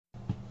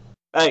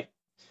Hey,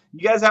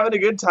 you guys having a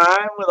good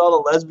time with all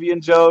the lesbian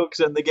jokes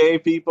and the gay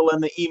people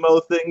and the emo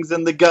things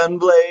and the gun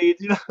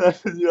blades?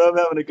 I'm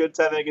having a good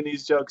time making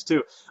these jokes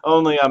too.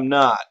 Only I'm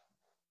not.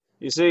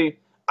 You see,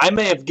 I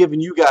may have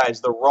given you guys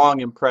the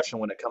wrong impression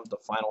when it comes to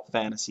Final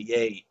Fantasy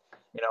VIII.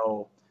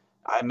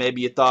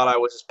 Maybe you thought I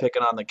was just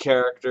picking on the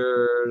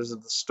characters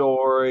of the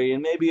story,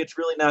 and maybe it's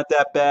really not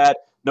that bad.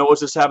 Noah's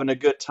just having a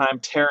good time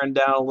tearing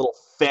down a little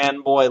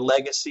fanboy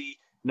legacy.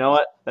 You know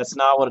what? That's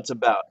not what it's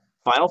about.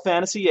 Final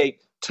Fantasy VIII,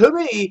 to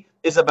me,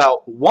 is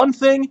about one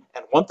thing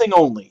and one thing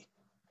only.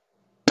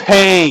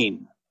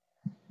 Pain.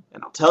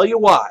 And I'll tell you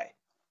why.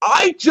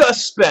 I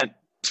just spent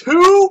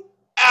 2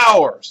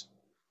 hours,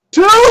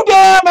 2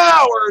 damn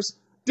hours,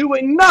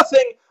 doing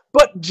nothing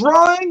but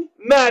drawing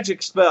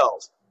magic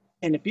spells.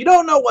 And if you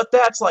don't know what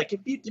that's like,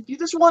 if you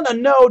just want to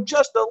know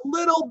just a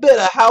little bit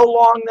of how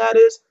long that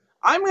is,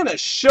 I'm going to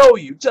show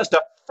you just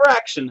a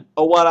fraction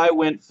of what I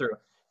went through.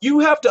 You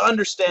have to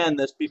understand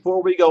this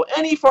before we go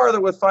any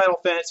farther with Final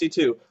Fantasy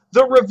II.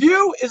 The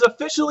review is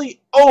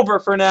officially over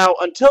for now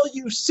until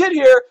you sit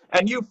here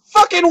and you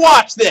fucking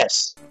watch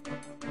this!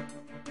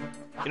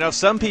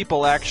 Some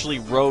people actually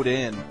wrote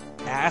in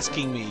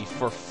asking me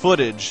for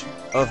footage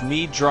of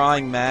me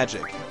drawing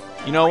magic.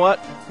 You know what?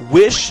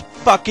 Wish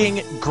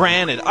fucking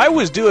granted. I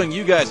was doing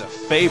you guys a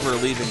favor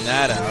leaving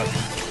that out.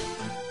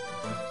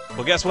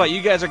 Well, guess what?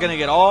 You guys are going to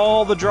get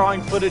all the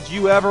drawing footage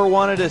you ever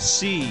wanted to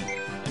see.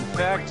 In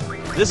fact,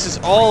 this is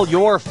all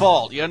your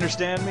fault. You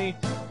understand me?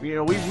 We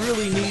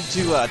really need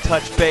to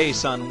touch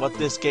base on what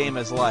this game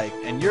is like,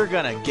 and you're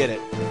going to get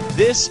it.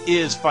 This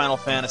is Final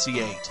Fantasy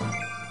VIII.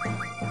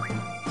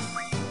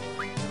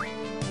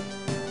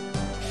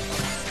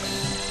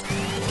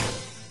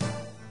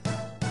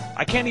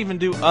 I can't even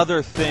do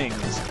other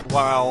things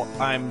while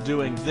I'm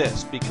doing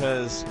this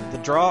because the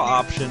draw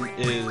option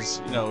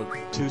is,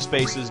 2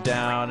 spaces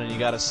down and you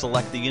gotta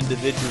select the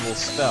individual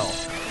spell.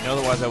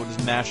 Otherwise I would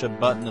just mash a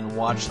button and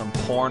watch some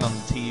porn on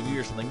the TV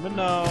or something. But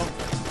no,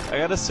 I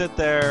gotta sit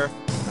there,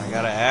 I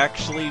gotta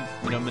actually,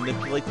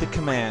 manipulate the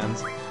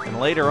commands.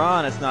 And later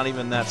on it's not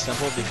even that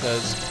simple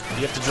because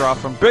you have to draw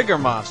from bigger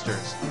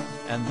monsters.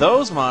 And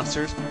those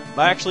monsters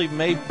actually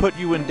may put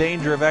you in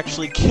danger of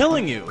actually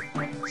killing you.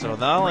 So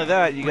not only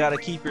that, you gotta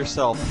keep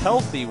yourself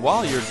healthy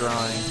while you're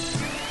drawing.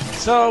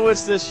 So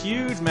it's this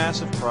huge,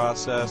 massive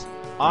process,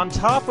 on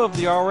top of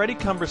the already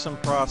cumbersome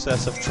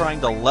process of trying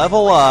to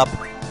level up,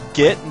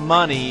 get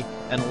money,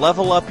 and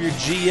level up your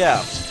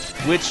GFs.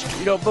 Which,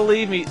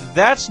 believe me,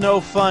 that's no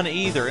fun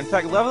either. In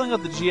fact, leveling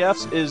up the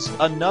GFs is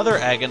another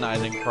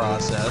agonizing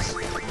process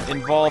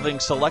involving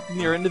selecting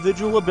your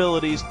individual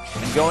abilities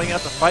and going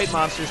out to fight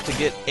monsters to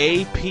get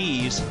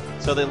APs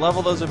so they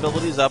level those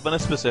abilities up in a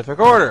specific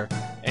order.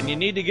 And you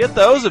need to get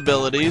those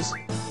abilities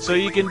so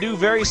you can do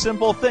very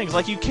simple things.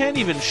 Like you can't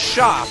even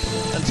shop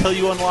until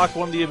you unlock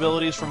one of the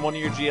abilities from one of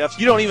your GFs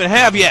you don't even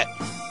have yet.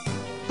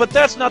 But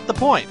that's not the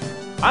point.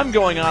 I'm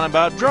going on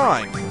about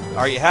drawing.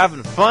 Are you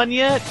having fun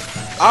yet?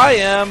 I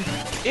am.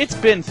 It's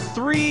been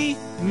 3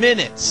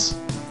 minutes.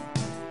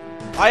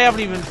 I haven't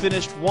even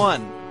finished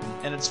one.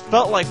 And it's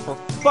felt like for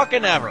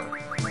fucking ever.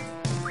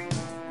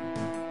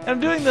 And I'm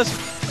doing this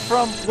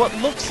from what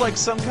looks like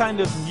some kind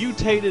of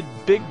mutated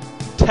big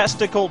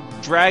testicle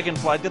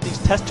dragonfly. Got these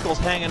testicles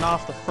hanging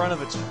off the front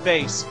of its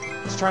face.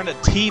 It's trying to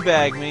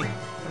teabag me.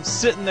 I'm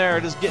sitting there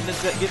just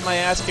getting my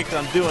ass kicked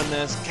on doing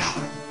this.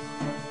 God.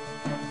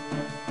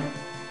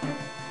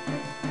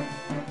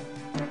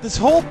 This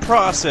whole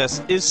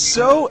process is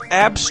so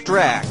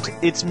abstract,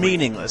 it's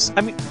meaningless.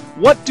 I mean,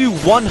 what do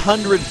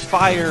 100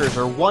 fires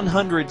or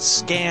 100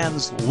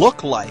 scans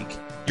look like?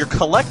 You're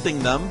collecting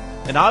them,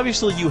 and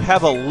obviously you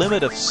have a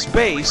limit of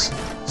space,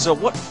 so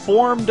what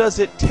form does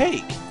it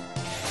take?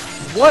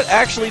 What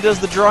actually does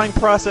the drawing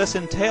process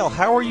entail?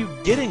 How are you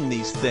getting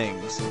these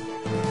things?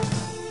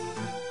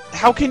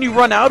 How can you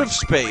run out of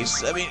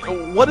space? I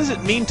mean, what does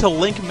it mean to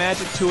link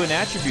magic to an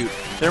attribute?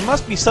 There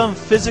must be some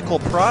physical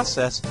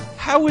process.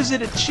 How is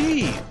it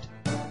achieved?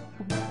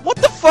 What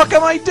the fuck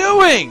am I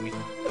doing?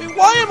 I mean,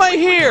 why am I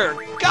here?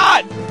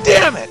 God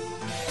damn it!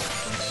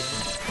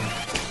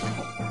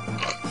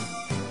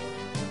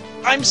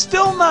 I'm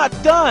still not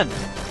done.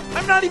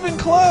 I'm not even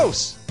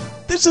close.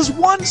 This is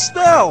one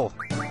spell.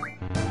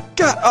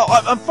 God,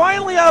 oh, I'm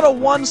finally out of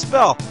one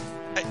spell.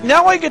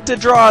 Now I get to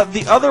draw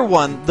the other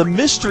one, the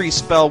mystery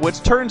spell,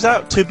 which turns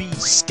out to be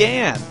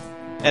scan.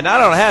 And I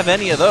don't have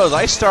any of those.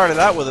 I started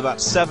out with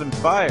about 7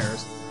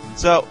 fires.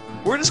 So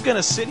we're just going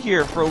to sit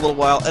here for a little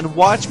while and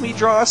watch me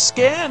draw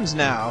scans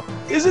now.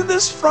 Isn't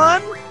this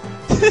fun?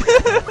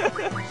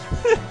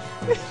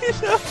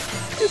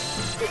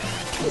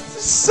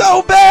 It's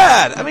so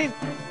bad. I mean,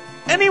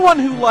 anyone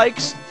who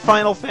likes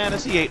Final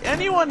Fantasy VIII,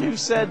 anyone who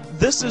said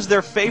this is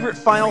their favorite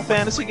Final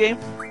Fantasy game,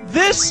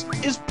 this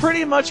is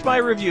pretty much my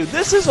review.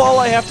 This is all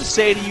I have to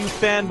say to you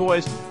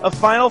fanboys of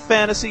Final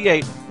Fantasy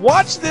VIII.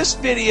 Watch this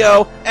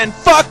video and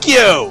fuck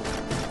you!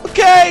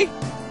 Okay?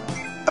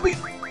 I mean,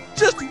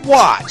 just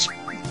watch.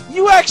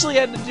 You actually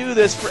had to do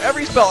this for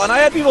every spell, and I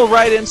had people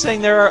write in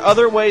saying there are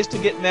other ways to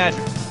get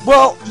magic.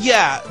 Well,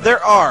 yeah,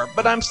 there are,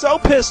 but I'm so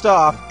pissed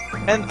off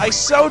and I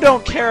so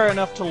don't care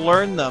enough to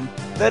learn them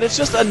that it's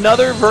just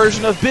another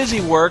version of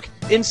busy work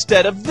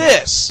instead of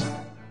this.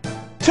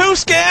 2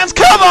 scans,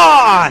 come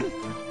on!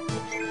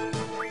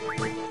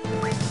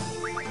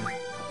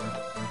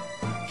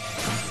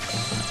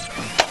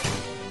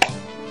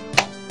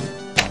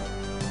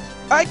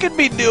 I could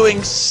be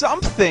doing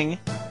something,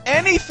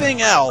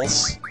 anything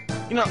else,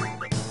 you know,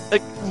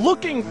 like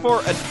looking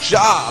for a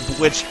job,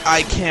 which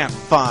I can't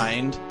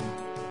find.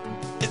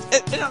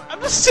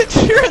 I'm just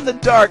sitting here in the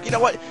dark. You know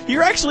what?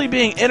 You're actually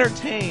being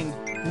entertained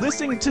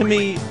listening to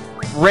me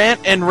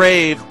rant and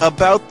rave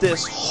about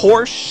this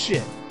horse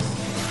shit.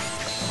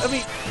 I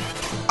mean,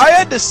 I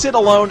had to sit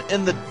alone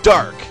in the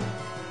dark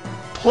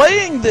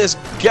playing this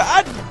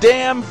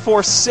goddamn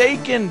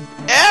forsaken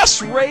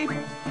ass rape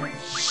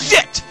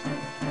shit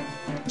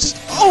just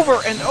over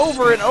and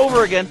over and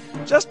over again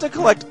just to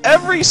collect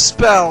every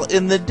spell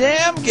in the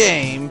damn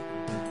game.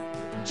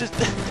 Just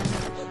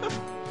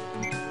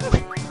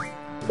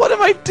what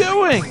am I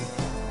doing?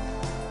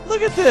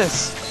 Look at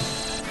this.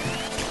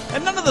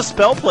 And none of the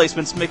spell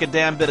placements make a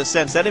damn bit of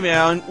sense anyway.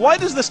 And why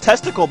does this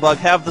testicle bug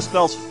have the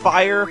spells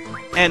fire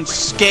and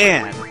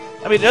scan?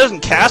 I mean, it doesn't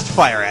cast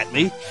fire at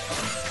me.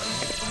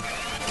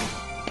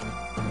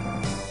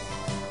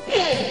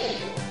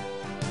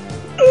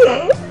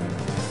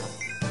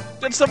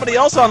 And somebody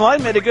else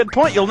online made a good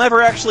point. You'll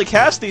never actually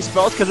cast these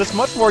spells because it's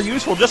much more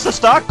useful just to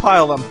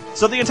stockpile them.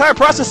 So the entire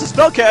process of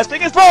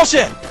spellcasting is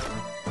bullshit!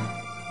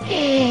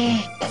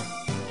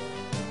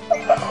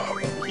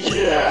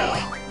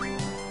 Yeah.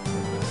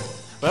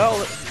 Well,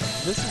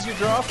 this is your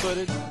draw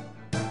footage.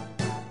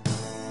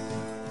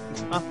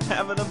 I'm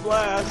having a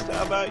blast.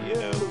 How about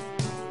you?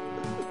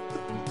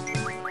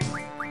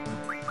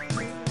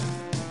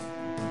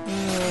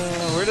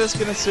 We're just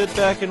gonna sit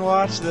back and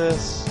watch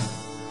this.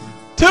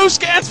 2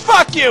 scans?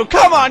 Fuck you!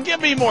 Come on,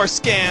 give me more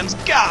scans!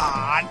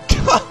 God,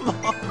 come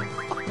on!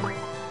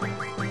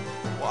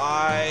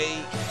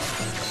 Why?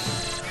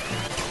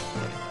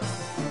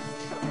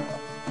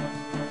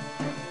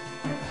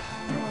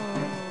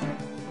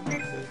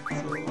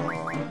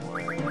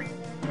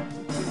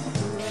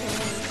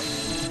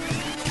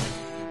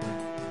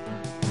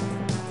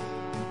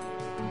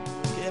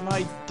 Am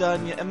I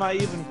done yet? Am I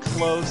even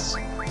close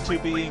to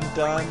being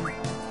done?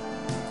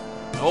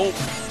 Nope.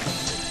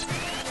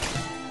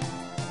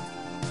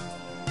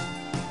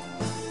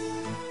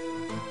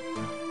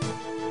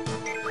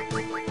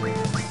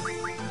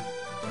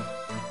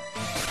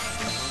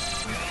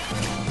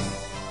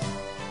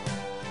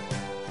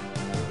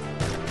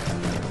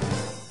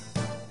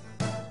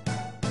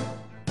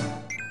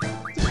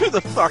 Who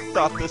the fuck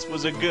thought this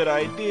was a good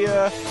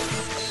idea?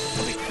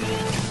 I mean,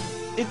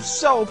 it's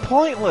so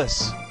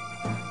pointless.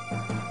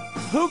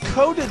 Who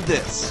coded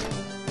this?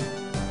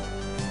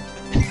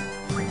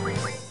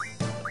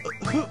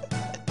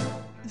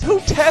 Who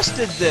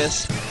tested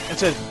this and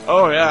said,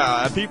 oh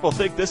yeah, people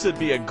think this would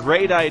be a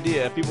great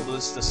idea, people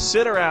just to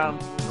sit around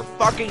for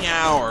fucking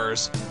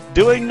hours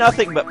doing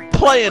nothing but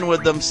playing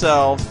with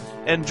themselves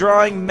and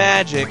drawing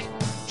magic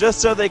just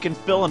so they can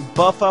fill and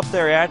buff up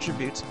their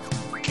attributes.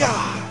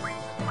 God.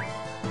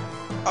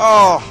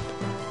 Oh.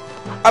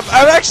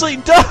 I'm actually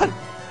done.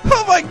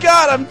 Oh my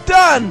god, I'm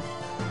done.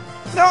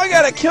 Now I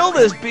gotta kill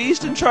this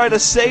beast and try to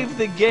save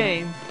the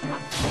game.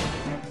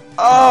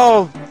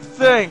 Oh,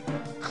 thank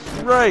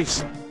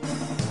Christ.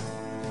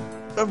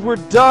 We're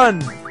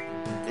done.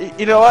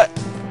 You know what?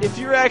 If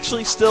you're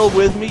actually still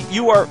with me,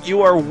 you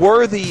are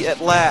worthy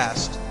at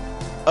last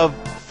of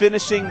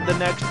finishing the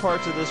next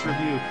parts of this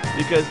review.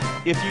 Because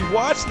if you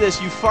watch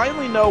this, you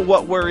finally know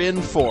what we're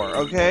in for,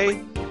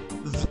 okay?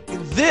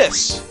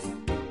 This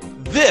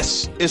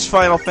is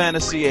Final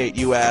Fantasy VIII,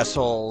 you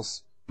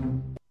assholes.